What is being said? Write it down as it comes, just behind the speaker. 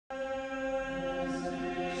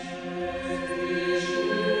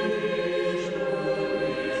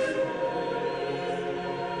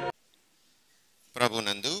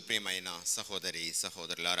ప్రియమైన సహోదరి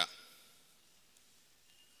సహోదరులారా,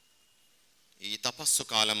 ఈ తపస్సు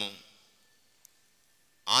కాలము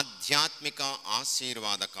ఆధ్యాత్మిక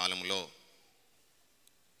ఆశీర్వాద కాలములో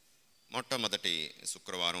మొట్టమొదటి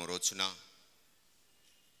శుక్రవారం రోజున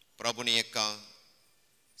ప్రభుని యొక్క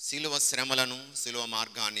శిలువ శ్రమలను, శిలువ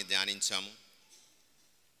మార్గాన్ని ధ్యానించాము.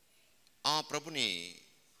 ఆ ప్రభుని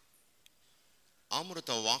అమృత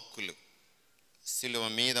వాక్కులు, శిలువ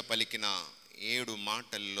మీద పలికిన 7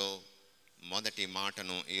 మాటల్లో మొదటి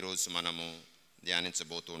మాటను ఈరోజు మనము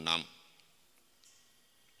ధ్యానించబోతున్నాం.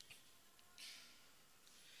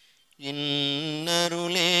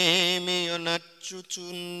 ఇన్నరులేమియో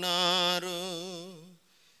నచ్చుచున్నారు,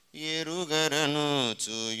 ఎరుగరను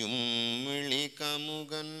చుయుమ్మిళికముగన్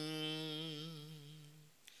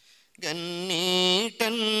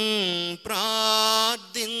గన్నీటన్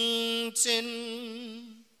ప్రార్థించెన్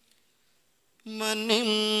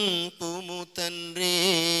మన్నింపుము తండ్రి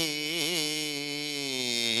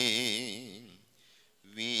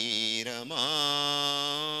వీరమాయకులనుచున్.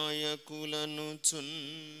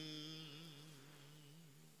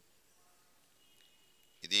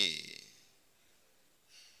 ఇది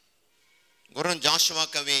గుర్రం జాషువా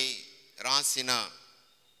కవి రాసిన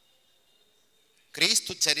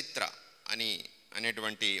క్రీస్తు చరిత్ర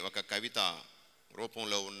అనేటువంటి ఒక కవిత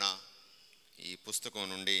రూపంలో ఉన్న ఈ పుస్తకం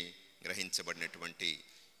నుండి గ్రహించబడినటువంటి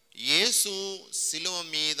యేసు శిలువ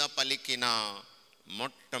మీద పలికిన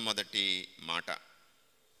మొట్టమొదటి మాట.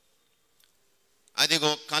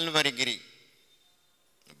 అదిగో కల్వరిగిరి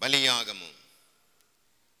బలియాగము,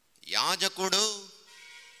 యాజకుడు,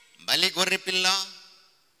 బలి గొర్రెపిల్ల,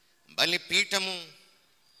 బలిపీఠము,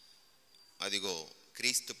 అదిగో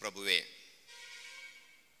క్రీస్తు ప్రభువే.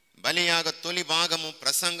 బలియాగ తొలి భాగము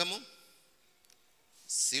ప్రసంగము,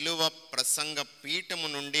 శిలువ ప్రసంగ పీఠము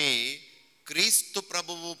నుండి క్రీస్తు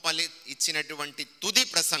ప్రభువు ఇచ్చినటువంటి తుది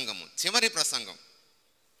ప్రసంగము, చివరి ప్రసంగం.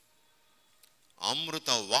 అమృత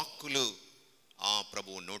వాక్కులు ఆ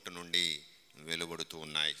ప్రభువు నోటు నుండి వెలువడుతూ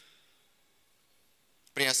ఉన్నాయి.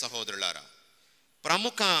 ప్రియ సహోదరులారా,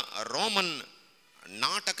 ప్రముఖ రోమన్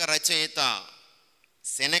నాటక రచయిత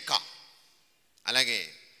సెనెకా, అలాగే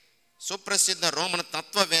సుప్రసిద్ధ రోమన్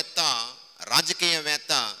తత్వవేత్త,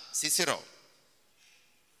 రాజకీయవేత్త సిసిరో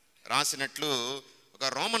రాసినట్లు ఒక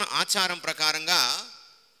రోమన్ ఆచారం ప్రకారంగా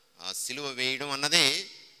ఆ సిలువ వేయడం అన్నది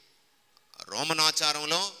రోమన్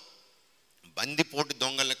ఆచారంలో బందిపోటు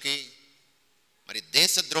దొంగలకి, మరి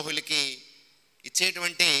దేశద్రోహులకి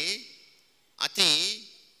ఇచ్చేటువంటి అతి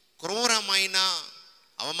క్రూరమైన,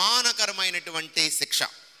 అవమానకరమైనటువంటి శిక్ష.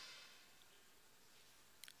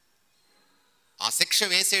 ఆ శిక్ష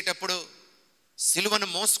వేసేటప్పుడు సిలువను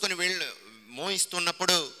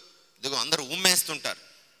మోయిస్తున్నప్పుడు ఇదిగో అందరూ ఉమ్మేస్తుంటారు,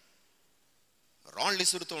 రాళ్ళు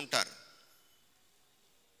ఇసురుతూ ఉంటారు,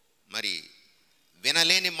 మరి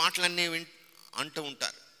వినలేని మాటలన్నీ అంటూ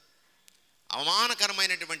ఉంటారు,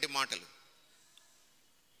 అవమానకరమైనటువంటి మాటలు.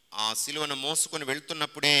 ఆ సిలువను మోసుకొని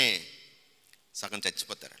వెళ్తున్నప్పుడే సగం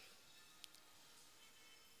చచ్చిపోతారు.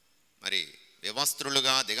 మరి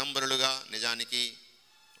వివస్త్రులుగా, దిగంబరులుగా, నిజానికి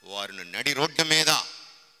వారిని నడి రోడ్డు మీద,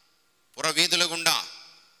 పురవీధుల గుండా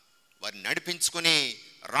వారిని నడిపించుకొని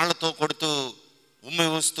రాళ్లతో కొడుతూ, ఉమ్మి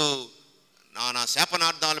ఊస్తూ, నానా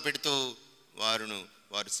శాపనార్థాలు పెడుతూ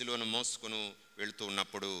వారు సిలువను మోసుకొని వెళుతూ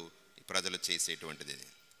ఉన్నప్పుడు ప్రజలు చేసేటువంటిది.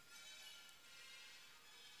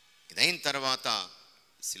 ఇదైన తర్వాత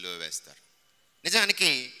సిలువ వేస్తారు. నిజానికి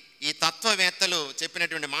ఈ తత్వవేత్తలు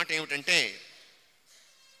చెప్పినటువంటి మాట ఏమిటంటే,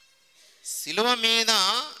 సిలువ మీద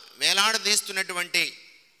వేలాడదీస్తున్నటువంటి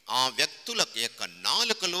ఆ వ్యక్తుల యొక్క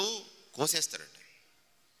నాలుకలు కోసేస్తారట.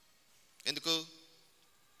 ఎందుకు?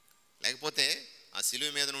 లేకపోతే ఆ సిలువ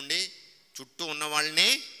మీద నుండి చుట్టూ ఉన్న వాళ్ళని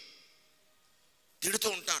తిడుతూ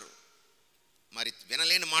ఉంటారు, మరి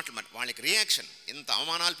వినలేని మాటలు, మరి వాళ్ళకి రియాక్షన్. ఇంత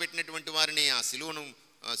అవమానాలు పెట్టినటువంటి వారిని, ఆ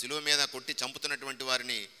సిలువ మీద కొట్టి చంపుతున్నటువంటి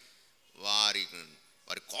వారిని, వారి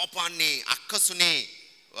కోపాన్ని, అక్కసుని,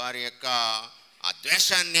 వారి యొక్క ఆ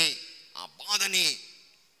ద్వేషాన్ని, ఆ బాధని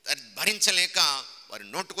భరించలేక వారి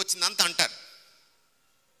నోటుకొచ్చిందంతా అంటారు.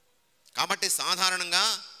 కాబట్టి సాధారణంగా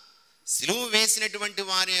సిలువ వేసినటువంటి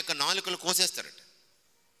వారి యొక్క నాలుకలు కోసేస్తారట.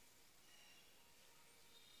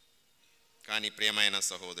 కానీ ప్రియమైన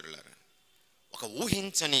సహోదరులారా, ఒక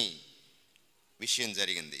ఊహించని విషయం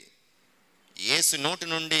జరిగింది. యేసు నోటి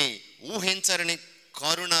నుండి ఊహించరని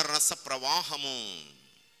కరుణ రస ప్రవాహము,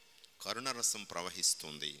 కరుణ రసం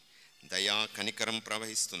ప్రవహిస్తుంది, దయా కనికరం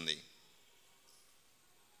ప్రవహిస్తుంది.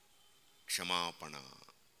 క్షమాపణ.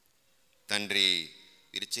 తండ్రి,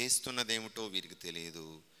 వీరు చేస్తున్నదేమిటో వీరికి తెలియదు,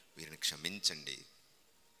 వీరిని క్షమించండి.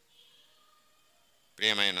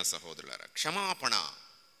 ప్రియమైన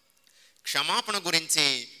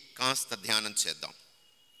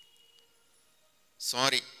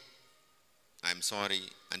సారీ, ఐఎమ్ సారీ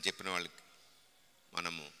అని చెప్పిన వాళ్ళకి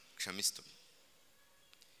మనము క్షమిస్తాం.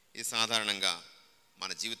 ఇది సాధారణంగా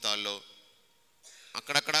మన జీవితాల్లో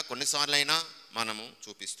అక్కడక్కడ కొన్నిసార్లైనా మనము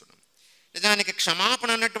చూపిస్తున్నాం. నిజానికి క్షమాపణ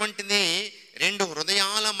అన్నటువంటిది రెండు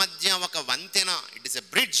హృదయాల మధ్య ఒక వంతెన. It is a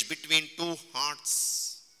bridge between two hearts.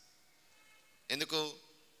 ఎందుకు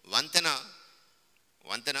వంతెన?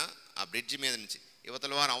 ఆ బ్రిడ్జ్ మీద నుంచి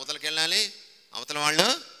యువతల వారు అవతలకి వెళ్ళాలి, అవతల వాళ్ళు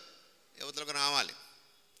యువతలకు రావాలి.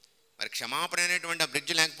 మరి క్షమాపణ అనేటువంటి ఆ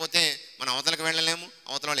బ్రిడ్జ్ లేకపోతే మనం అవతలకు వెళ్ళలేము,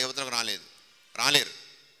 అవతల వాళ్ళు యువతలకు రాలేరు.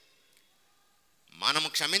 మనము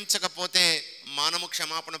క్షమించకపోతే మనము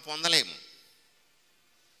క్షమాపణ పొందలేము.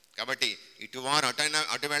 కాబట్టి ఇటువారు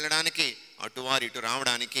అటు వెళ్ళడానికి, అటువారు ఇటు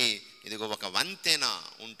రావడానికి ఇదిగో ఒక వంతెన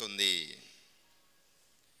ఉంటుంది.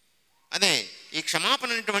 అదే ఈ క్షమాపణ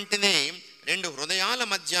అనేటువంటిది రెండు హృదయాల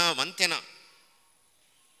మధ్య వంతెన.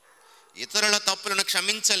 ఇతరుల తప్పులను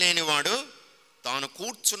క్షమించలేనివాడు తాను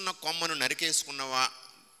కూర్చున్న కొమ్మను నరికేసుకున్నవా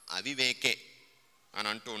అవివేకే అని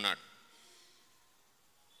అంటూ ఉన్నాడు,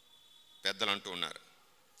 పెద్దలు అంటూ ఉన్నారు.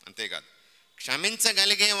 అంతేకాదు,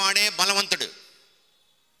 క్షమించగలిగేవాడే బలవంతుడు,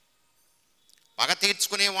 పగ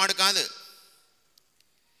తీర్చుకునేవాడు కాదు,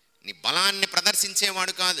 నీ బలాన్ని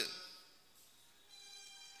ప్రదర్శించేవాడు కాదు.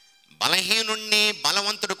 బలహీనుణ్ణి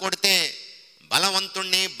బలవంతుడు కొడితే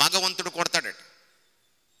బలవంతుణ్ణి భగవంతుడు కొడతాడట.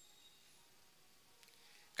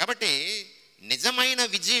 కాబట్టి నిజమైన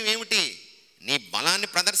విజయం ఏమిటి? నీ బలాన్ని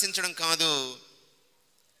ప్రదర్శించడం కాదు,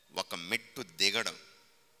 ఒక మెట్టు దిగడం.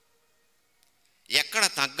 ఎక్కడ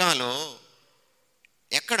తగ్గాలో,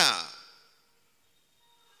 ఎక్కడ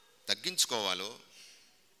తగ్గించుకోవాలో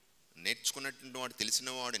నేర్చుకున్నటువంటి వాడు,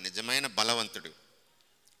 తెలిసినవాడు నిజమైన బలవంతుడు.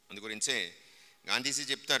 అందు గురించే గాంధీజీ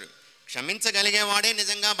చెప్తారు, క్షమించగలిగేవాడే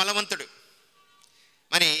నిజంగా బలవంతుడు.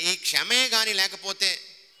 మరి ఈ క్షమే కానీ లేకపోతే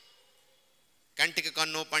కంటికి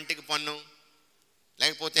కన్ను పంటికి పన్ను,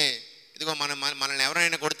 లేకపోతే ఇదిగో మనల్ని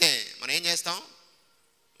ఎవరైనా కొడితే మనం ఏం చేస్తాం?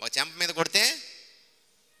 ఒక చెంప మీద కొడితే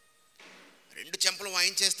 2 చెంపలు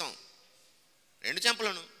వాయించేస్తాం, 2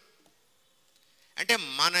 చెంపలను. అంటే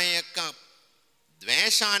మన యొక్క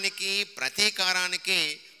ద్వేషానికి, ప్రతీకారానికి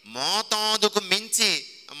మోతాదుకు మించి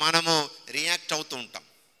మనము రియాక్ట్ అవుతూ ఉంటాం.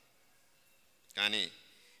 కానీ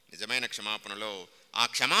నిజమైన క్షమాపణలో ఆ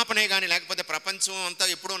క్షమాపణే కానీ లేకపోతే ప్రపంచం అంతా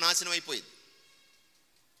ఎప్పుడూ నాశనం అయిపోయింది.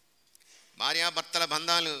 భార్యాభర్తల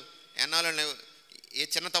బంధాలు ఎన్నాళ్ళు, ఏ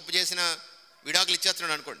చిన్న తప్పు చేసినా విడాకులు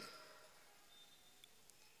ఇచ్చేస్తున్నాడు అనుకోండి,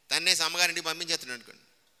 తన్నేసి అమ్మగారింటికి పంపించేస్తున్నాడు అనుకోండి,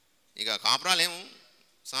 ఇక కాపురాలు ఏమో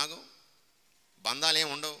సాగవు, బంధాలు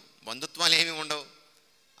ఏమి ఉండవు, బంధుత్వాలు ఏమి ఉండవు,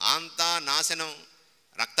 అంతా నాశనం,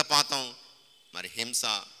 రక్తపాతం, మరి హింస,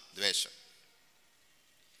 ద్వేషం.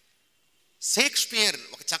 షేక్స్పియర్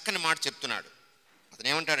ఒక చక్కని మాట చెప్తున్నాడు. అతను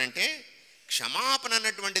ఏమంటాడంటే, క్షమాపణ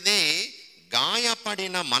అన్నటువంటిది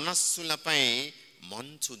గాయపడిన మనస్సులపై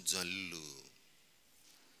మంచు జల్లు,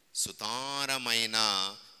 సుతారమైన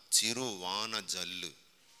చిరువాన జల్లు.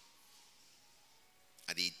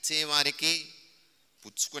 అది ఇచ్చేవారికి,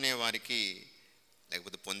 పుచ్చుకునేవారికి,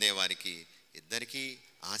 లేకపోతే పొందేవారికి ఇద్దరికీ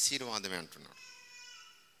ఆశీర్వాదమే అంటున్నాడు.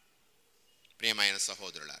 ప్రియమైన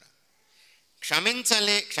సహోదరులారా,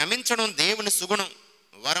 క్షమించడం దేవుని సుగుణం,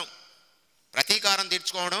 వరం. ప్రతీకారం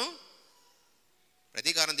తీర్చుకోవడం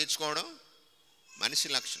మనిషి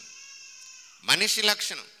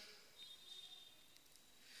లక్షణం.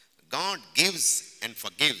 God gives and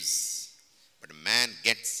forgives, but man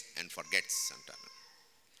gets and forgets అంటారు.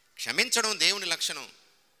 క్షమించడం దేవుని లక్షణం.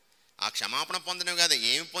 ఆ క్షమాపణ పొందడం కాదు,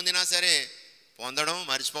 ఏమి పొందినా సరే పొందడం,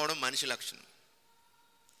 మర్చిపోవడం మనిషి లక్షణం.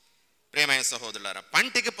 ప్రియమైన సహోదరులారా,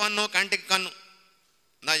 పంటికి పన్ను కంటికి కన్ను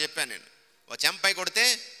ఇందా చెప్పాను నేను. ఒక చెంపై కొడితే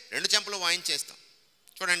 2 చెంపలు వాయించేస్తాం.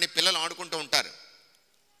 చూడండి, పిల్లలు ఆడుకుంటూ ఉంటారు,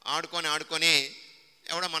 ఆడుకొని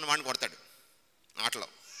ఎవడో మన వాడిని కొడతాడు ఆటలో.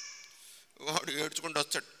 వాడు ఏడ్చుకుంటూ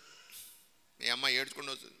వస్తాడు, మీ అమ్మ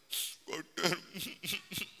ఏడ్చుకుంటూ వస్తుంది, కొట్టారు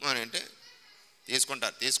అని అంటే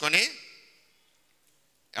తీసుకొని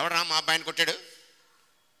ఎవడరా మా అబ్బాయిని కొట్టాడు,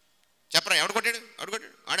 చెప్పరా ఎవడు కొట్టాడు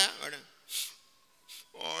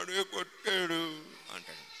వాడే కొట్టాడు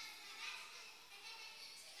అంటాడు.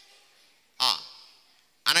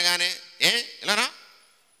 అనగానే ఇలారా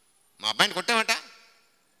మా అబ్బాయిని కొట్టావట,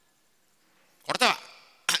 కొడతావా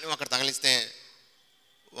అని ఒకటి తగిలిస్తే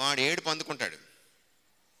వాడు ఏడుపు అందుకుంటాడు,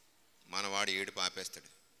 మనవాడు ఏడుపు ఆపేస్తాడు.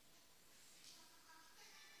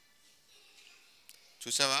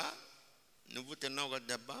 చూసావా, నువ్వు తిన్నావు కదా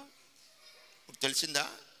దెబ్బ, ఇప్పుడు తెలిసిందా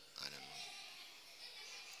అని.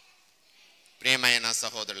 ప్రియమైన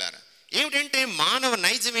సహోదరులారా, ఏమిటంటే మానవ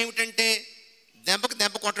నైజం ఏమిటంటే దెబ్బకు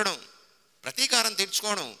దెబ్బ కొట్టడం, ప్రతీకారం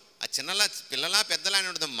తీర్చుకోవడం. ఆ పిల్లలా పెద్దలా అని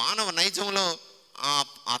ఉండదు, మానవ నైజంలో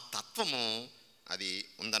ఆ తత్వము అది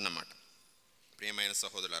ఉందన్నమాట. ప్రియమైన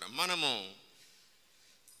సహోదరులారా, మనము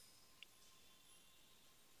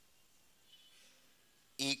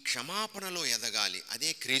ఈ క్షమాపణలో ఎదగాలి. అదే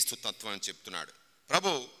క్రీస్తు తత్వం అని చెప్తున్నాడు ప్రభు.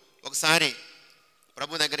 ఒకసారి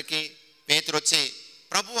ప్రభు దగ్గరికి పేతురు వచ్చి,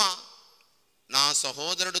 ప్రభువా, నా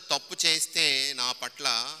సహోదరుడు తప్పు చేస్తే నా పట్ల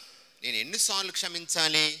నేను ఎన్నిసార్లు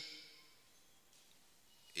క్షమించాలి?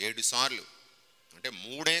 7 సార్లు. అంటే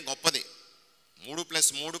 3 గొప్పది. 3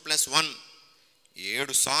 + 3 + 1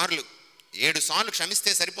 7 సార్లు. 7 సార్లు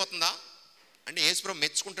క్షమిస్తే సరిపోతుందా అంటే యేసుప్రభు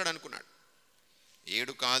మెచ్చుకుంటాడు అనుకున్నాడు.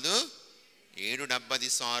 7 కాదు, 7 70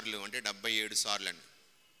 సార్లు, అంటే 77 సార్లు అండి.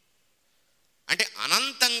 అంటే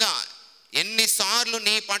అనంతంగా ఎన్నిసార్లు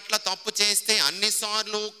నీ పట్ల తప్పు చేస్తే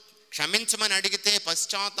అన్నిసార్లు క్షమించమని అడిగితే,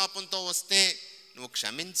 పశ్చాత్తాపంతో వస్తే నువ్వు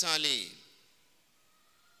క్షమించాలి.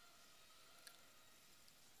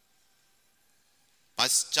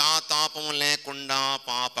 పశ్చాత్తాపం లేకుండా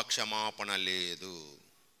పాప క్షమాపణ లేదు.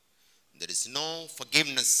 There is no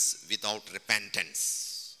forgiveness without repentance.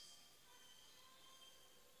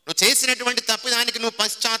 నువ్వు చేసినటువంటి తప్పిదానికి నువ్వు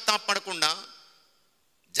పశ్చాత్తాపడకుండా,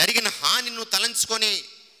 జరిగిన హాని నువ్వు తలంచుకొని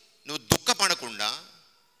నువ్వు దుఃఖపడకుండా,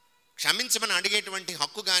 క్షమించమని అడిగేటువంటి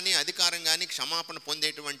హక్కు కానీ, అధికారం కానీ, క్షమాపణ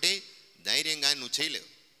పొందేటువంటి ధైర్యం కానీ నువ్వు చేయలేవు.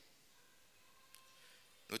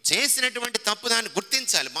 నువ్వు చేసినటువంటి తప్పుదాన్ని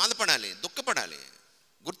గుర్తించాలి, బాధపడాలి, దుఃఖపడాలి,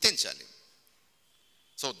 గుర్తించాలి.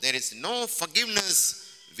 So there is no forgiveness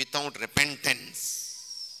without repentance.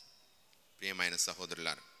 ప్రియమైన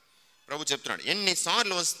సహోదరులారా, ప్రభు చెప్తున్నాడు,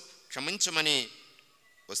 ఎన్నిసార్లు క్షమించమని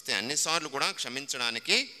వస్తే అన్నిసార్లు కూడా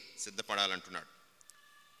క్షమించడానికి సిద్ధపడాలంటున్నాడు.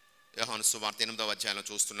 యోహాను సువార్త 8వ అధ్యాయంలో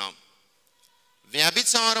చూస్తున్నాం.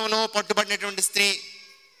 వ్యభిచారంలో పట్టుబడినటువంటి స్త్రీ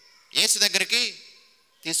యేసు దగ్గరికి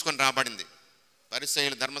తీసుకొని రాబడింది.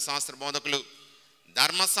 పరిసయ్యులు, ధర్మశాస్త్ర బోధకులు,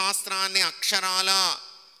 ధర్మశాస్త్రాన్ని అక్షరాల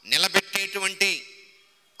నిలబెట్టేటువంటి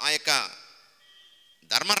ఆ యొక్క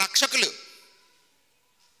ధర్మరక్షకులు,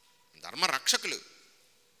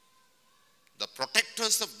 the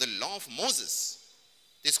protectors of the law of Moses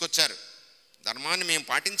తీసుకొచ్చారు. ధర్మాన్ని మేము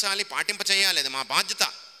పాటించాలి, పాటింపచేయాలి, అది మా బాధ్యత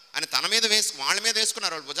అని తన మీద వాళ్ళ మీద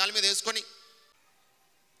వేసుకున్నారు. వాళ్ళ భుజాల మీద వేసుకొని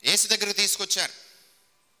యేసు దగ్గరికి తీసుకొచ్చారు.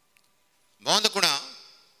 బోధకుడా,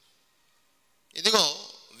 ఇదిగో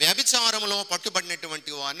వ్యభిచారంలో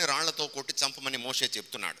పట్టుబడినటువంటి వారిని రాళ్లతో కొట్టి చంపమని మోషే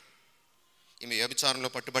చెప్తున్నాడు. ఈమె వ్యభిచారంలో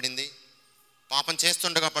పట్టుబడింది, పాపం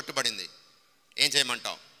చేస్తుండగా పట్టుబడింది. ఏం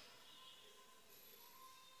చేయమంటావు?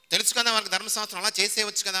 తెలుసు కదా వాళ్ళకి ధర్మశాస్త్రం, అలా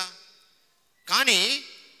చేసేయవచ్చు కదా. కానీ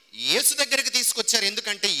యేసు దగ్గరికి తీసుకొచ్చారు.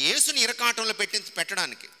 ఎందుకంటే యేసుని ఇరకాటంలో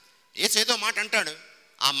పెట్టడానికి. యేసు ఏదో మాట అంటాడు,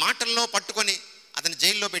 ఆ మాటల్లో పట్టుకొని అతని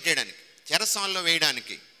జైల్లో పెట్టేయడానికి, చెరసాల్లో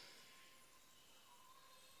వేయడానికి.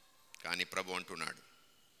 కానీ ప్రభు అంటున్నాడు,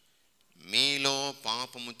 మీలో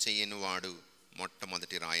పాపము చెయ్యని వాడు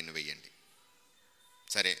మొట్టమొదటి రాయిని వేయండి.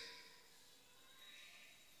 సరే,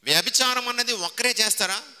 వ్యభిచారం అన్నది ఒక్కరే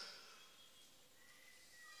చేస్తారా?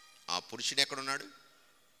 ఆ పురుషుడు ఎక్కడున్నాడు?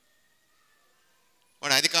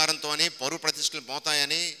 వాడు అధికారంతోనే పరువు ప్రతిష్టలు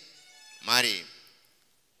పోతాయని మరి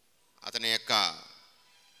అతని యొక్క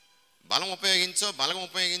బలం ఉపయోగించో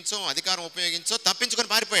అధికారం ఉపయోగించో తప్పించుకొని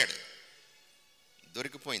పారిపోయాడు.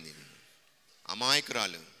 దొరికిపోయింది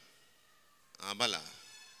అమాయకురాలు, అబల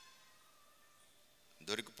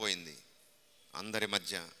దొరికిపోయింది. అందరి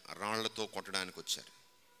మధ్య రాళ్లతో కొట్టడానికి వచ్చారు.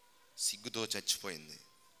 సిగ్గుతో చచ్చిపోయింది,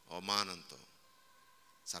 అవమానంతో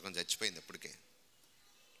సగం చచ్చిపోయింది. అప్పటికే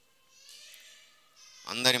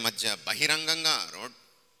అందరి మధ్య బహిరంగంగా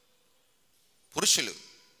పురుషులు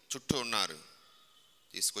చుట్టూ ఉన్నారు.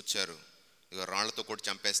 తీసుకొచ్చారు, ఇక రాళ్లతో కొట్టి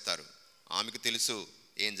చంపేస్తారు. ఆమెకు తెలుసు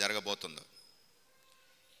ఏం జరగబోతుందో.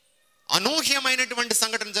 అనూహ్యమైనటువంటి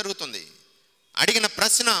సంఘటన జరుగుతుంది. అడిగిన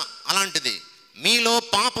ప్రశ్న అలాంటిది, మీలో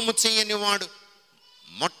పాపము చేయని వాడు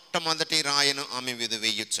మొట్టమొదటి రాయను ఆమె మీద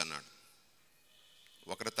వేయొచ్చు అన్నాడు.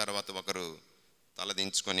 ఒకరి తర్వాత ఒకరు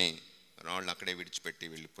తలదించుకొని రాళ్ళు అక్కడే విడిచిపెట్టి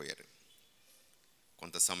వెళ్ళిపోయారు.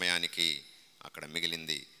 కొంత సమయానికి అక్కడ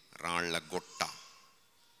మిగిలింది రాళ్ల గుట్ట.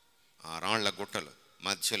 ఆ రాళ్ల గుట్టలు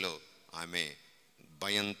మధ్యలో ఆమె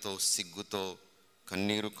భయంతో, సిగ్గుతో,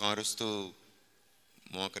 కన్నీరు కారుస్తూ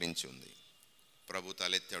మోకరించి ఉంది. ప్రభు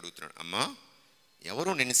తలెత్తి అడుగుతున్నాడు, అమ్మా,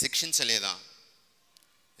 ఎవరు నిన్ను శిక్షించలేదా?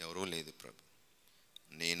 ఎవరూ లేదు ప్రభు,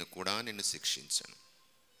 నేను కూడా నిన్ను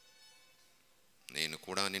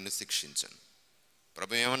శిక్షించను.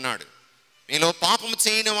 ప్రభు ఏమన్నాడు? మీలో పాపము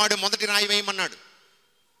చేయని వాడు మొదటి రాయి వేయమన్నాడు.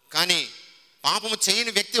 కానీ పాపము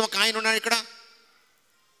చేయని వ్యక్తి ఒక ఆయన ఉన్నాడు ఇక్కడ.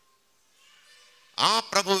 ఆ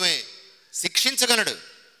ప్రభువే శిక్షించగలడు,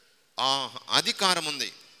 ఆ అధికారం ఉంది.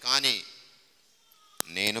 కానీ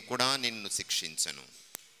నేను కూడా నిన్ను శిక్షించను,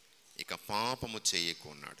 ఇక పాపము చేయకు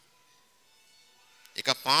అన్నాడు. ఇక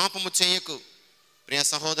పాపము చేయకు. ప్రియ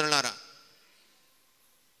సహోదరులారా,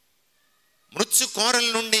 మృత్యు కోరల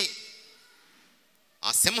నుండి, ఆ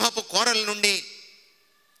సింహపు కోరల నుండి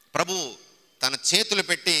ప్రభు తన చేతులు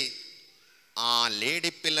పెట్టి ఆ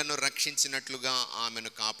లేడి పిల్లను రక్షించినట్లుగా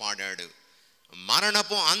ఆమెను కాపాడాడు.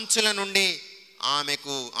 మరణపు అంచుల నుండి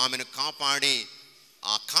ఆమెను కాపాడి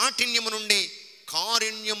ఆ కాఠిన్యము నుండి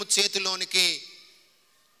కారుణ్యము చేతిలోనికి,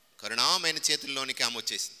 కరుణామైన చేతుల్లోనికి ఆమె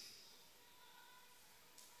వచ్చేసింది.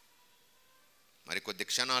 మరికొద్ది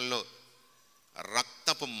క్షణాల్లో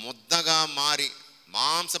రక్తపు ముద్దగా మారి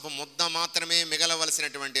మాంసపు ముద్ద మాత్రమే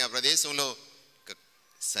మిగలవలసినటువంటి ఆ ప్రదేశంలో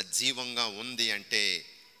సజీవంగా ఉంది అంటే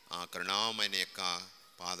ఆ కరుణామైన యొక్క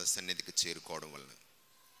పాద సన్నిధికి చేరుకోవడం వలన.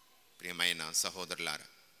 ప్రియమైన సహోదరులారా,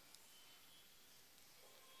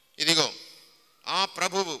 ఇదిగో ఆ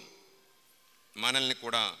ప్రభువు మనల్ని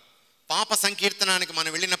కూడా పాప సంకీర్తనానికి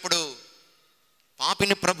మనం వెళ్ళినప్పుడు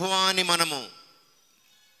పాపిని ప్రభువా అని మనము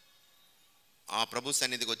ఆ ప్రభు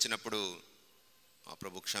సన్నిధికి వచ్చినప్పుడు ఆ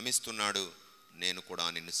ప్రభు క్షమిస్తున్నాడు. నేను కూడా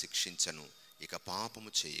నిన్ను శిక్షించను, ఇక పాపము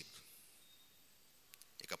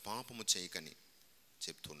చేయకని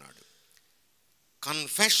చెప్తున్నాడు.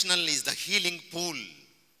 Confessional is the healing pool.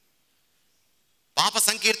 పాప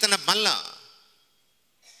సంకీర్తన వల్ల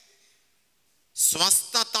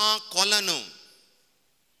స్వస్థత కొలను,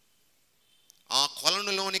 ఆ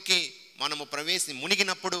కొలనులోనికి మనము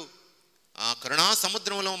మునిగినప్పుడు, ఆ కరుణా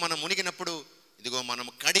సముద్రంలో మనం మునిగినప్పుడు, ఇదిగో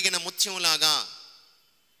మనము కడిగిన ముత్యంలాగా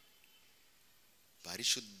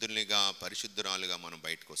పరిశుద్ధురాలుగా మనం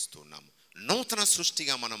బయటకు వస్తున్నాము. నూతన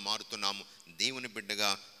సృష్టిగా మనం మారుతున్నాము. దేవుని బిడ్డగా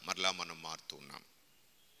మరలా మనం మారుతున్నాము.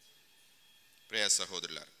 ప్రియ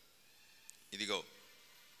సహోదరులారా, ఇదిగో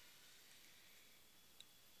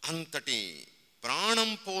అంతటి ప్రాణం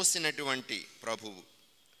పోసినటువంటి ప్రభువు,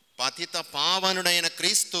 పతిత పావనుడైన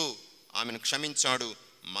క్రీస్తు ఆమెను క్షమించాడు,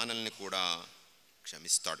 మనల్ని కూడా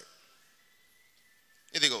క్షమిస్తాడు.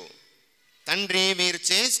 ఇదిగో తండ్రి, వీరు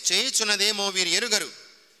చేయుచున్నదేమో వీరు ఎరుగరు,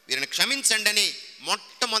 వీరిని క్షమించండి అని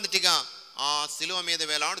మొట్టమొదటిగా ఆ శిలువ మీద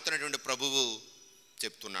వేలాడుతున్నటువంటి ప్రభువు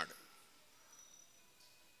చెప్తున్నాడు.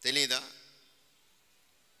 తెలీదా?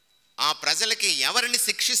 ఆ ప్రజలకి ఎవరిని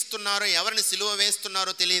శిక్షిస్తున్నారో, ఎవరిని సిలువ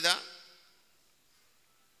వేస్తున్నారో తెలీదా?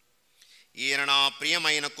 ఈయన నా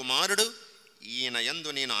ప్రియమైన కుమారుడు, ఈయన యందు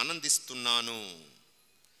నేను ఆనందిస్తున్నాను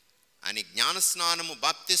అని జ్ఞానస్నానము,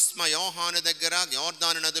 బాప్తిస్మ యోహాను దగ్గర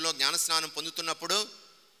యోర్దాను నదిలో జ్ఞానస్నానం పొందుతున్నప్పుడు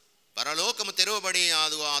పరలోకము తెరవబడి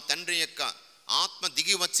ఆ తండ్రి యొక్క ఆత్మ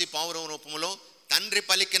దిగి వచ్చి పావురం రూపంలో తండ్రి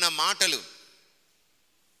పలికిన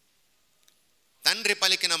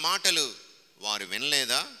మాటలు వారు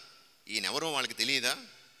వినలేదా? ఈయనెవరో వాళ్ళకి తెలియదా?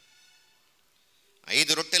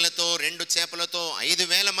 5 రొట్టెలతో 2 చేపలతో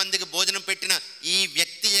 5,000 మందికి భోజనం పెట్టిన ఈ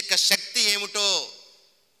వ్యక్తి యొక్క శక్తి ఏమిటో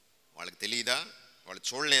వాళ్ళకి తెలియదా? వాళ్ళు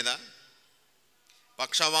చూడలేదా?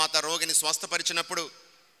 పక్షవాత రోగిని స్వస్థపరిచినప్పుడు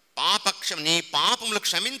నీ పాపములు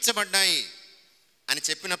క్షమించబడ్డాయి అని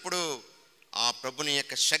చెప్పినప్పుడు ఆ ప్రభుని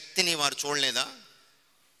యొక్క శక్తిని వారు చూడలేదా?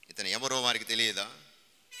 ఇతను ఎవరో వారికి తెలియదా?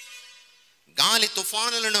 గాలి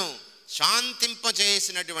తుఫానులను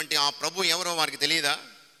శాంతింపజేసినటువంటి ఆ ప్రభు ఎవరో వారికి తెలియదా?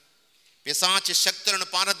 పిశాచి శక్తులను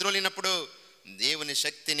పారద్రోలినప్పుడు దేవుని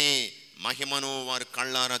శక్తిని, మహిమను వారు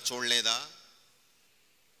కళ్ళారా చూడలేదా?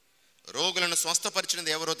 రోగులను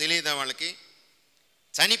స్వస్థపరిచినది ఎవరో తెలియదా వాళ్ళకి?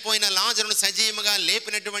 చనిపోయిన లాజరును సజీవంగా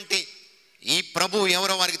లేపినటువంటి ఈ ప్రభు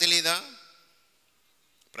ఎవరో వారికి తెలియదా?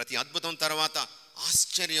 ప్రతి అద్భుతం తర్వాత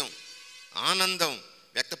ఆశ్చర్యం, ఆనందం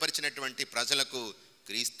వ్యక్తపరిచినటువంటి ప్రజలకు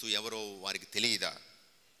క్రీస్తు ఎవరో వారికి తెలియదా?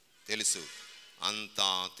 తెలుసు, అంతా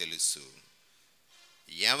తెలుసు.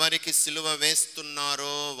 ఎవరికి సిలువ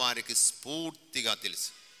వేస్తున్నారో వారికి స్ఫూర్తిగా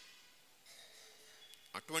తెలుసు.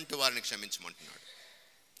 అటువంటి వారిని క్షమించమంటున్నాడు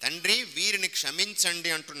తండ్రి. వీరిని క్షమించండి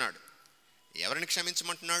అంటున్నాడు. ఎవరిని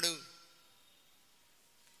క్షమించమంటున్నాడు?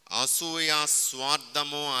 అసూయ,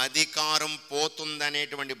 స్వార్థము, అధికారం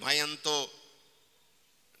పోతుందనేటువంటి భయంతో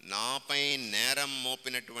నాపై నేరం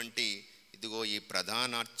మోపినటువంటి ఇదిగో ఈ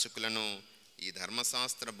ప్రధాన అర్చకులను, ఈ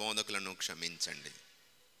ధర్మశాస్త్ర బోధకులను క్షమించండి.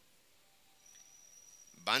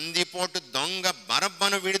 బందిపోటు దొంగ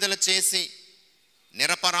బరబ్బను విడుదల చేసి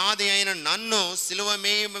నిరపరాధి అయిన నన్ను సిలువ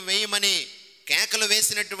వేయమని కేకలు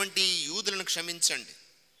వేసినటువంటి యూదులను క్షమించండి.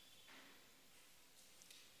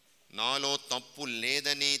 నాలో తప్పు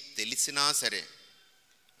లేదని తెలిసినా సరే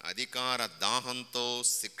అధికార దాహంతో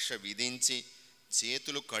శిక్ష విధించి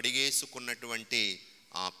చేతులు కడిగేసుకున్నటువంటి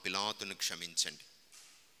ఆ పిలాతును క్షమించండి.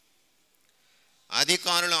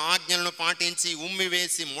 అధికారుల ఆజ్ఞలను పాటించి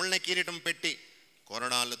ఉమ్మివేసి ముళ్ళ కిరీటం పెట్టి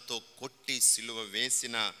కొరడాలతో కొట్టి సిలువ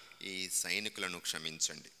వేసిన ఈ సైనికులను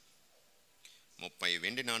క్షమించండి. 30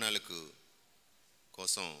 వెండి నాణాలకు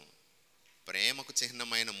కోసం ప్రేమకు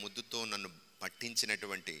చిహ్నమైన ముద్దుతో నన్ను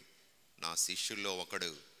పట్టించినటువంటి నా శిష్యుల్లో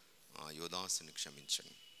ఒకడు ఆ యోదాసుని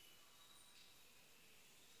క్షమించండి.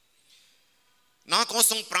 నా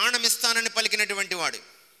కోసం ప్రాణమిస్తానని పలికినటువంటి వాడు,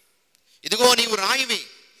 ఇదిగో నీవు రాయివి,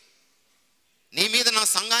 నీ మీద నా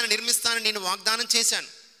సంఘాన్ని నిర్మిస్తానని నేను వాగ్దానం చేశాను.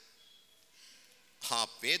 ఆ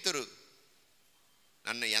పేతురు,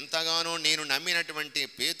 నన్ను ఎంతగానో నేను నమ్మినటువంటి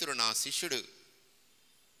పేతురు, నా శిష్యుడు,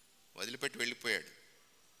 వదిలిపెట్టి వెళ్ళిపోయాడు.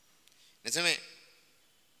 నిజమే,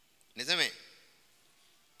 నిజమే.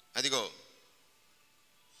 అదిగో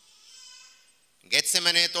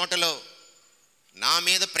గెత్సెమనే తోటలో నా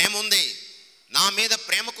మీద ప్రేమ ఉంది, నా మీద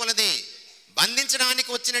ప్రేమ కొలది బంధించడానికి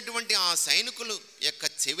వచ్చినటువంటి ఆ సైనికులు యొక్క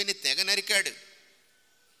చెవిని తెగ నరికాడు.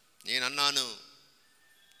 నేనన్నాను,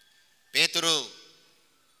 పేతురు,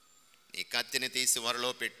 నీ కత్తిని తీసి వరలో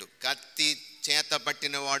పెట్టు, కత్తి చేత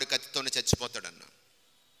పట్టిన వాడు కత్తితోనే చచ్చిపోతాడన్నా.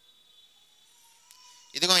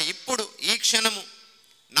 ఇదిగో ఇప్పుడు ఈ క్షణము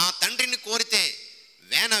నా తండ్రిని కోరితే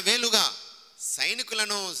వేలుగా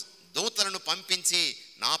సైనికులను, దూతలను పంపించి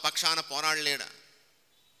నా పక్షాన పోరాడలేడా?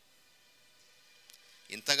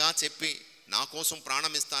 ఇంతగా చెప్పి నా కోసం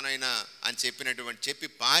ప్రాణం ఇస్తానైనా అని చెప్పి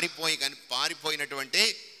పారిపోయినటువంటి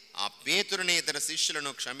ఆ పేతురుని, ఇతర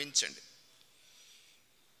శిష్యులను క్షమించండి.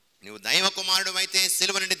 నువ్వు దైవ కుమారుడు అయితే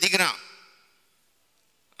సిలువ నుండి దిగిరా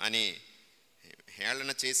అని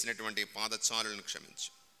హేళన చేసినటువంటి పాదచారులను క్షమించు.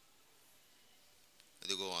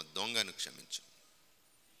 అదిగో ఆ దొంగను క్షమించు.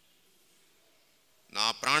 నా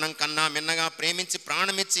ప్రాణం కన్నా మిన్నగా ప్రేమించి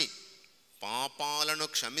ప్రాణమిచ్చి పాపాలను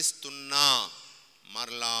క్షమిస్తున్నా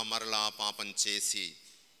మరలా పాపం చేసి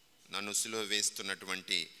నన్ను సిలువ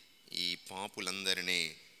వేస్తున్నటువంటి ఈ పాపులందరినీ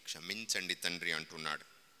క్షమించండి తండ్రి అంటున్నాడు.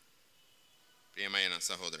 ప్రియమైన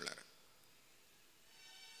సహోదరులారా,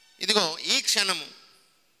 ఇదిగో ఈ క్షణము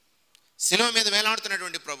శిలువ మీద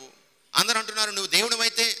వేలాడుతున్నటువంటి ప్రభు, అందరూ అంటున్నారు, నువ్వు దేవుడు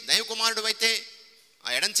అయితే, దైవ కుమారుడు అయితే, ఆ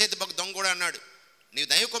ఎడం చేతి పక్క దొంగ కూడా అన్నాడు, నీవు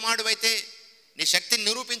దైవ కుమారుడు అయితే నీ శక్తిని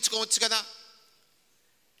నిరూపించుకోవచ్చు కదా,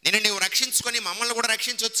 నీవు రక్షించుకొని మమ్మల్ని కూడా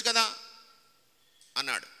రక్షించవచ్చు కదా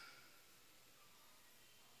అన్నాడు.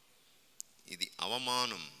 ఇది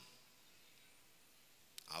అవమానం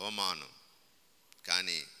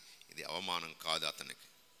కానీ ఇది అవమానం కాదు. అతనికి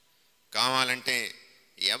కావాలంటే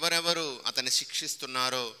ఎవరెవరు అతన్ని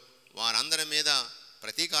శిక్షిస్తున్నారో వారందరి మీద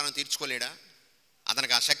ప్రతీకారం తీర్చుకోలేడా?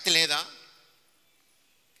 అతనికి ఆ శక్తి లేదా?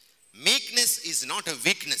 Meekness is not a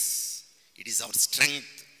weakness, it is our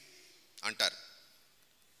strength అంటారు.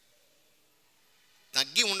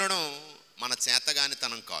 తగ్గి ఉండడం మన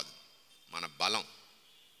చేతగానితనం కాదు, మన బలం.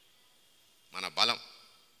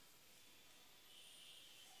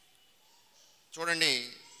 చూడండి,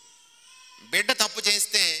 బిడ్డ తప్పు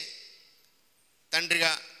చేస్తే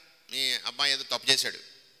తండ్రిగా, మీ అబ్బాయి ఏదో తప్పు చేశాడు,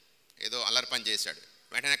 ఏదో అల్లరి పని చేశాడు,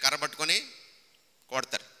 వెంటనే కర్ర పట్టుకొని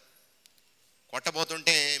కొడతారు.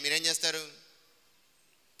 కొట్టబోతుంటే మీరేం చేస్తారు?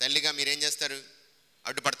 తల్లిగా మీరేం చేస్తారు?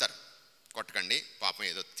 అడ్డుపడతారు. కొట్టకండి, పాపం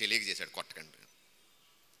ఏదో తెలియక చేశాడు, కొట్టకండి.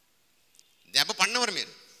 దెబ్బ పడినవారు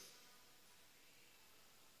మీరు,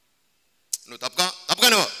 నువ్వు తప్పుగా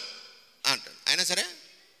నువ్వు అంటాడు. అయినా సరే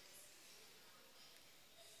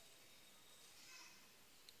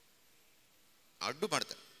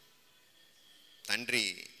అడ్డుపడతాడు తండ్రి.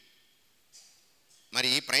 మరి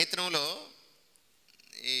ఈ ప్రయత్నంలో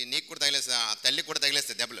నీకు కూడా తగిలేస్తా, ఆ తల్లికి కూడా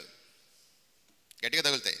తగిలేస్తాయి, దెబ్బలు గట్టిగా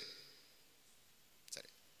తగులుతాయి. సరే,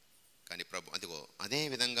 కానీ ప్రభు అదిగో అదే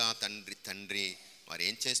విధంగా తండ్రి వారు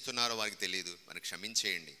ఏం చేస్తున్నారో వారికి తెలియదు, వారికి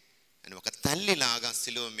క్షమించేయండి అని ఒక తల్లిలాగా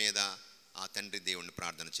శిలువ మీద ఆ తండ్రి దేవుణ్ణి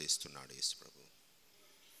ప్రార్థన చేస్తున్నాడు యేసు ప్రభు.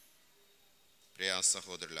 ప్రియ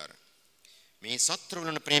సహోదరులారా, మీ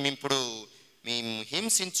శత్రువులను ప్రేమింపుడు, మీ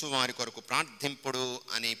హింసించు వారి కొరకు ప్రార్థింపుడు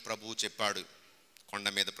అని ప్రభు చెప్పాడు కొండ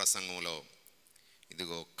మీద ప్రసంగంలో.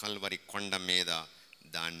 ఇదిగో కల్వరి కొండ మీద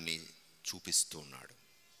దాన్ని చూపిస్తూ ఉన్నాడు.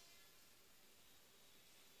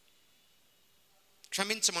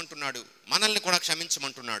 క్షమించమంటున్నాడు, మనల్ని కూడా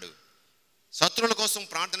క్షమించమంటున్నాడు, శత్రువుల కోసం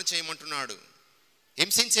ప్రార్థన చేయమంటున్నాడు,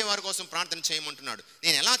 హింసించే వారి కోసం ప్రార్థన చేయమంటున్నాడు.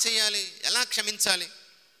 నేను ఎలా చేయాలి? ఎలా క్షమించాలి?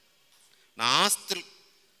 నా ఆస్తులు,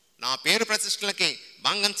 నా పేరు ప్రతిష్టలకి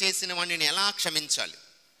భంగం చేసిన వాడిని నేను ఎలా క్షమించాలి?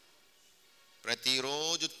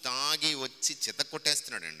 ప్రతిరోజు తాగి వచ్చి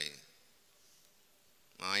చితకొట్టేస్తున్నాడండి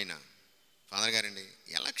మా ఆయన, ఫాదర్ గారండి.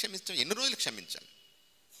 ఎలా క్షమించాలి? ఎన్ని రోజులు క్షమించాలి?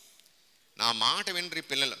 నా మాట వినరి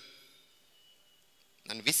పిల్లలు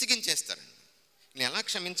నన్ను విసిగించేస్తారండి. నేను ఎలా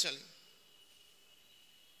క్షమించాలి?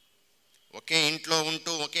 ఒకే ఇంట్లో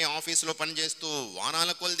ఉంటూ, ఒకే ఆఫీసులో పనిచేస్తూ,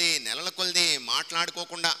 వారాల కొలది, నెలల కొలది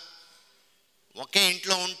మాట్లాడుకోకుండా, ఒకే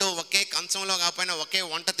ఇంట్లో ఉంటూ, ఒకే కంచంలో కాకపోయినా ఒకే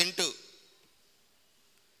వంట తింటూ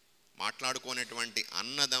మాట్లాడుకునేటువంటి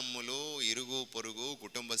అన్నదమ్ములు, ఇరుగు పొరుగు,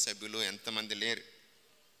 కుటుంబ సభ్యులు ఎంతమంది లేరు?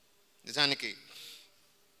 నిజానికి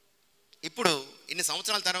ఇప్పుడు ఇన్ని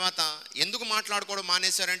సంవత్సరాల తర్వాత ఎందుకు మాట్లాడుకోవడం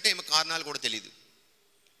మానేశారంటే, ఏమో కారణాలు కూడా తెలియదు.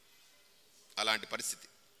 అలాంటి పరిస్థితి.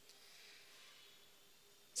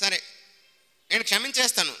 సరే నేను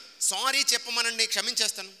క్షమించేస్తాను, సారీ చెప్పమనండి,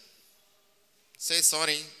 క్షమించేస్తాను. Say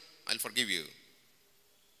sorry, I will forgive you.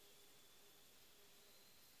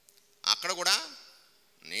 అక్కడ కూడా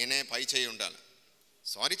నేనే పై చేయి ఉండాలి.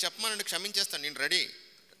 సారీ చెప్పమనండి, క్షమించేస్తాను, నేను రెడీ.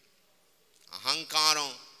 అహంకారం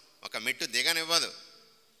ఒక మెట్టు దిగనివ్వదు.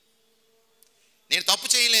 నేను తప్పు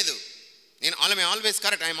చేయలేదు, నేను always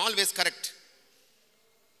correct, I'm always correct,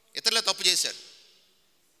 ఇతరులు తప్పు చేశారు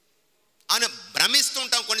అని భ్రమిస్తూ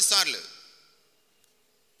ఉంటాం కొన్నిసార్లు.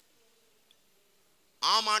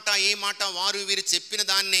 ఆ మాట ఏ మాట వారు వీరు చెప్పిన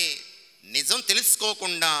దాన్ని నిజం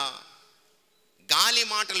తెలుసుకోకుండా గాలి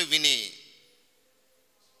మాటలు విని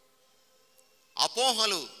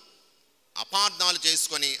అపోహలు అపార్థాలు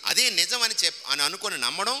చేసుకొని అదే నిజం అని అనుకొని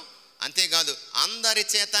నమ్మడం, అంతేకాదు అందరి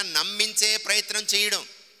చేత నమ్మించే ప్రయత్నం చేయడం,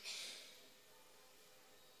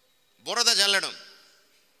 బురద జల్లడం.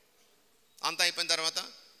 అంతా అయిపోయిన తర్వాత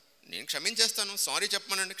నేను క్షమించేస్తాను, సారీ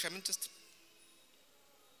చెప్పమనండి, క్షమించేస్తాను.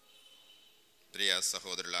 ప్రియ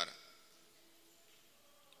సహోదరులారా,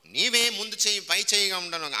 నీవే ముందు చేయి పై చేయిగా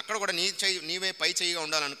ఉండాలి, అక్కడ కూడా నీవే పై చేయిగా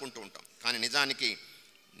ఉండాలనుకుంటూ ఉంటాం. కానీ నిజానికి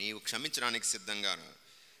నీవు క్షమించడానికి సిద్ధంగా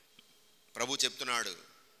ప్రభు చెప్తున్నాడు.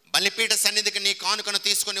 బలిపీఠ సన్నిధికి నీ కానుకను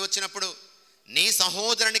తీసుకొని వచ్చినప్పుడు నీ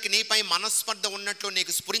సహోదరునికి నీపై మనస్పర్ధ ఉన్నట్లు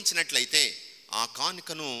నీకు స్ఫురించినట్లయితే ఆ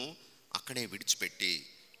కానుకను అక్కడే విడిచిపెట్టి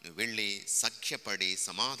నువ్వు వెళ్ళి సఖ్యపడి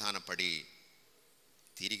సమాధానపడి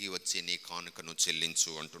తిరిగి వచ్చి నీ కానుకను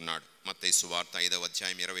చెల్లించు అంటున్నాడు. మత్తయి సువార్త 5వ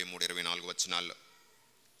అధ్యాయం 23-24 వచనాల్లో.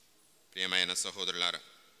 ప్రియమైన సహోదరులారా,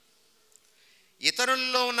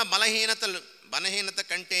 ఇతరుల్లో ఉన్న బలహీనత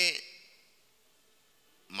కంటే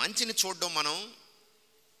మంచిని చూడడం మనం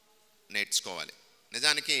నేర్చుకోవాలి.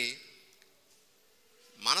 నిజానికి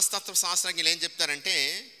మనస్తత్వ శాస్త్రజ్ఞులు ఏం చెప్తారంటే,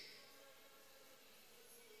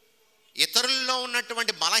 ఇతరుల్లో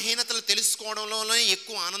ఉన్నటువంటి బలహీనతలు తెలుసుకోవడంలోనే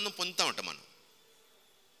ఎక్కువ ఆనందం పొందుతూ ఉంటాం మనం.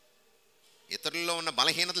 ఇతరుల్లో ఉన్న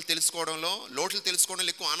బలహీనతలు తెలుసుకోవడంలో, లోట్లు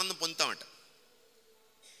తెలుసుకోవడంలో ఎక్కువ ఆనందం పొందుతూ ఉంటాం.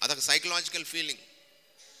 అదొక సైకలాజికల్ ఫీలింగ్,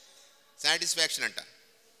 సాటిస్ఫాక్షన్ అంట.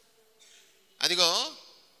 అదిగో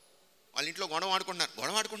వాళ్ళ ఇంట్లో గొడవ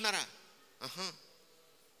ఆడుకుంటున్నారా,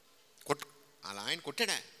 అలా ఆయన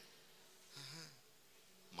కొట్టాడా,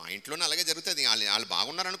 మా ఇంట్లోనే అలాగే జరుగుతుంది, వాళ్ళు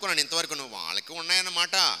బాగున్నారు అనుకున్నాను ఇంతవరకు, నువ్వు వాళ్ళకి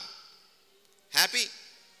ఉన్నాయన్నమాట,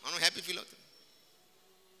 మనం హ్యాపీ ఫీల్ అవుతాం.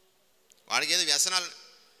 వాడికి ఏదో వ్యసనాలు,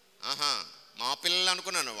 మా పిల్లలు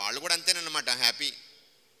అనుకున్నాను, వాళ్ళు కూడా అంతేనన్నమాట, హ్యాపీ.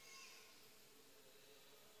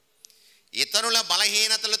 ఇతరుల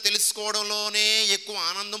బలహీనతలు తెలుసుకోవడంలోనే ఎక్కువ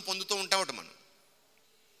ఆనందం పొందుతూ ఉంటామట మనం.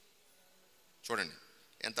 చూడండి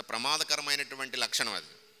ఎంత ప్రమాదకరమైనటువంటి లక్షణం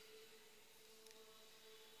అది.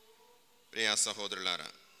 ప్రియ సహోదరులారా,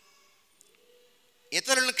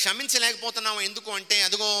 ఇతరులను క్షమించలేకపోతున్నాము ఎందుకు అంటే,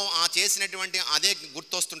 అదిగో ఆ చేసినటువంటి అదే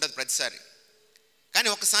గుర్తొస్తుంటుంది ప్రతిసారి. కానీ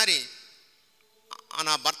ఒకసారి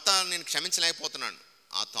నా భర్త నేను క్షమించలేకపోతున్నాను,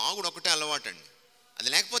 ఆ తాగుడు ఒకటే అలవాటు అండి, అది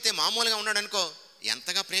లేకపోతే మామూలుగా ఉన్నాడు అనుకో,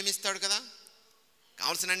 ఎంతగా ప్రేమిస్తాడు కదా,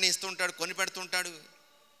 కావాల్సినన్ని ఇస్తూ ఉంటాడు, కొని పెడుతుంటాడు.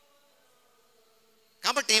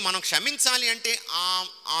 కాబట్టి మనం క్షమించాలి అంటే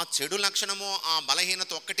ఆ చెడు లక్షణము, ఆ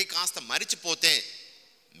బలహీనత ఒక్కటి కాస్త మరిచిపోతే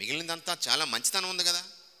మిగిలినంతా చాలా మంచితనం ఉంది కదా.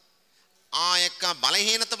 ఆ యొక్క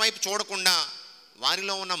బలహీనత వైపు చూడకుండా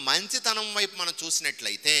వారిలో ఉన్న మంచితనం వైపు మనం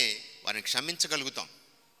చూసినట్లయితే వారిని క్షమించగలుగుతాం.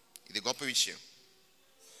 ఇది గొప్ప విషయం.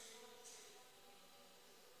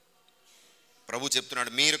 ప్రభు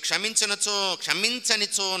చెప్తున్నాడు, మీరు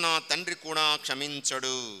క్షమించనిచో నా తండ్రి కూడా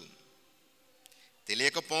క్షమించడు.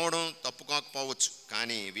 తెలియకపోవడం తప్పు కాకపోవచ్చు,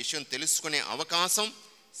 కానీ విషయం తెలుసుకునే అవకాశం,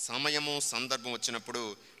 సమయము, సందర్భం వచ్చినప్పుడు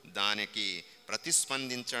దానికి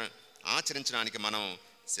ఆచరించడానికి మనం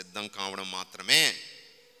సిద్ధం కావడం మాత్రం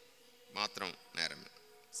నేరమే.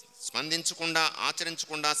 స్పందించకుండా,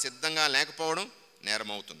 ఆచరించకుండా సిద్ధంగా లేకపోవడం నేరం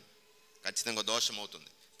అవుతుంది, ఖచ్చితంగా దోషం అవుతుంది.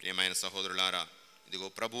 ప్రియమైన సహోదరులారా, ఇదిగో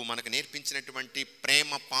ప్రభు మనకు నేర్పించినటువంటి ప్రేమ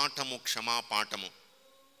పాఠము, క్షమా పాఠము.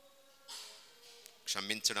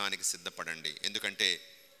 క్షమించడానికి సిద్ధపడండి, ఎందుకంటే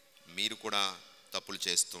మీరు కూడా తప్పులు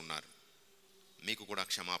చేస్తున్నారు, మీకు కూడా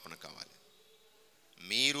క్షమాపణ కావాలి.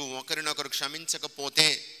 మీరు ఒకరినొకరు క్షమించకపోతే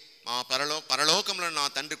మా పరలోకంలో నా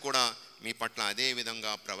తండ్రి కూడా మీ పట్ల అదే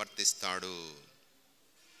విధంగా ప్రవర్తిస్తాడు.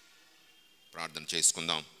 ప్రార్థన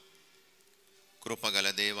చేసుకుందాం. కృపగల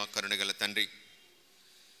దేవ, కరుణగల తండ్రి,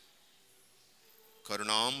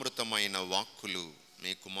 కరుణామృతమైన వాక్కులు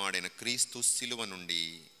మీ కుమారుడైన క్రీస్తు శిలువ నుండి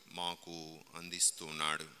మాకు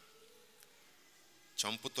అందిస్తున్నాడు.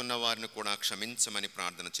 చంపుతున్న వారిని కూడా క్షమించమని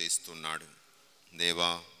ప్రార్థన చేస్తున్నాడు.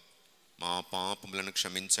 దేవా, మా పాపములను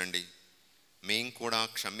క్షమించండి, మేం కూడా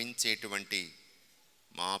క్షమించేటువంటి,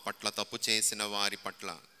 మా పట్ల తప్పు చేసిన వారి పట్ల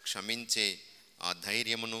క్షమించే ఆ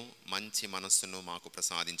ధైర్యమును, మంచి మనస్సును మాకు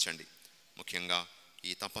ప్రసాదించండి. ముఖ్యంగా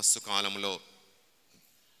ఈ తపస్సు కాలంలో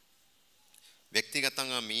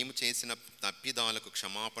వ్యక్తిగతంగా మేము చేసిన తప్పిదాలకు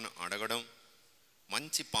క్షమాపణ అడగడం,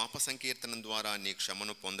 మంచి పాప సంకీర్తనం ద్వారా నీ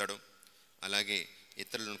క్షమను పొందడం, అలాగే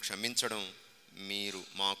ఇతరులను క్షమించడం మీరు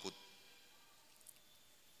మాకు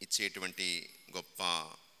ఇచ్చేటువంటి గొప్ప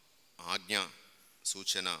ఆజ్ఞ,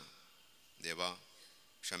 సూచన. దేవా,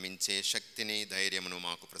 క్షమించే శక్తిని, ధైర్యమును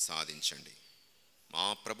మాకు ప్రసాదించండి.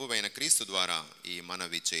 మా ప్రభువైన క్రీస్తు ద్వారా ఈ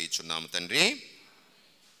మనవి చేయుచున్నాము తండ్రి.